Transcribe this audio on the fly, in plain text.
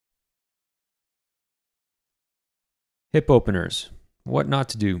Hip openers. What not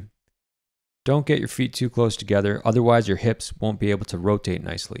to do. Don't get your feet too close together, otherwise your hips won't be able to rotate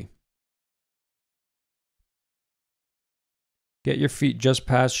nicely. Get your feet just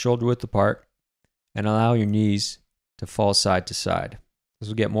past shoulder width apart and allow your knees to fall side to side. This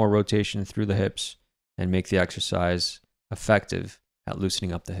will get more rotation through the hips and make the exercise effective at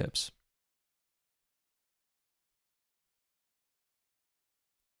loosening up the hips.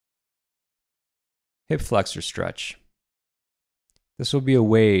 Hip flexor stretch. This will be a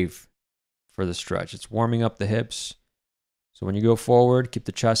wave for the stretch. It's warming up the hips. So when you go forward, keep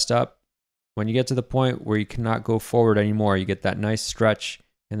the chest up. When you get to the point where you cannot go forward anymore, you get that nice stretch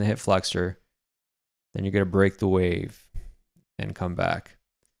in the hip flexor, then you're going to break the wave and come back.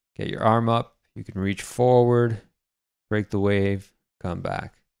 Get your arm up. You can reach forward, break the wave, come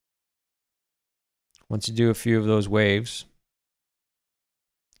back. Once you do a few of those waves,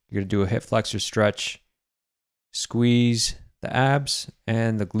 you're going to do a hip flexor stretch. Squeeze the abs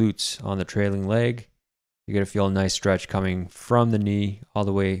and the glutes on the trailing leg. You're going to feel a nice stretch coming from the knee all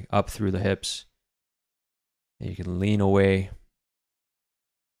the way up through the hips. And you can lean away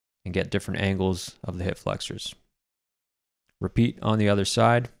and get different angles of the hip flexors. Repeat on the other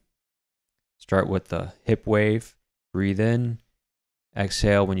side. Start with the hip wave. Breathe in.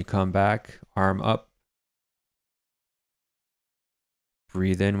 Exhale when you come back. Arm up.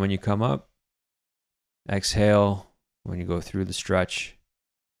 Breathe in when you come up. Exhale when you go through the stretch.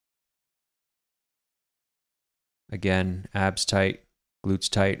 Again, abs tight, glutes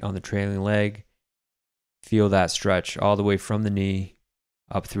tight on the trailing leg. Feel that stretch all the way from the knee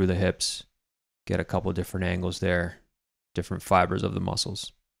up through the hips. Get a couple different angles there, different fibers of the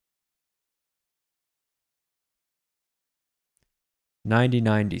muscles.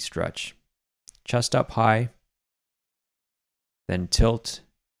 90-90 stretch. Chest up high, then tilt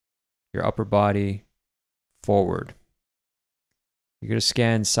your upper body forward. You're going to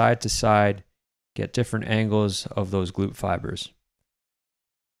scan side to side, get different angles of those glute fibers.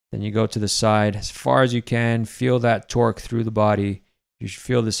 Then you go to the side as far as you can. Feel that torque through the body. You should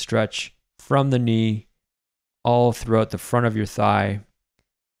feel the stretch from the knee all throughout the front of your thigh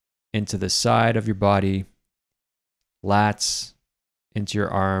into the side of your body, lats into your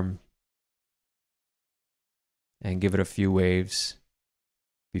arm, and give it a few waves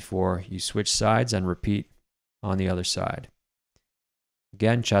before you switch sides and repeat on the other side.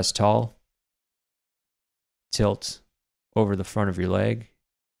 Again, chest tall. Tilt over the front of your leg.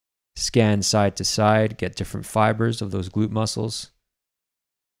 Scan side to side. Get different fibers of those glute muscles.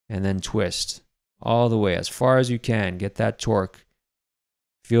 And then twist all the way as far as you can. Get that torque.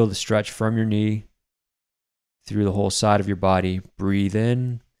 Feel the stretch from your knee through the whole side of your body. Breathe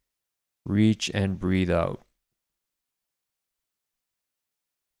in. Reach and breathe out.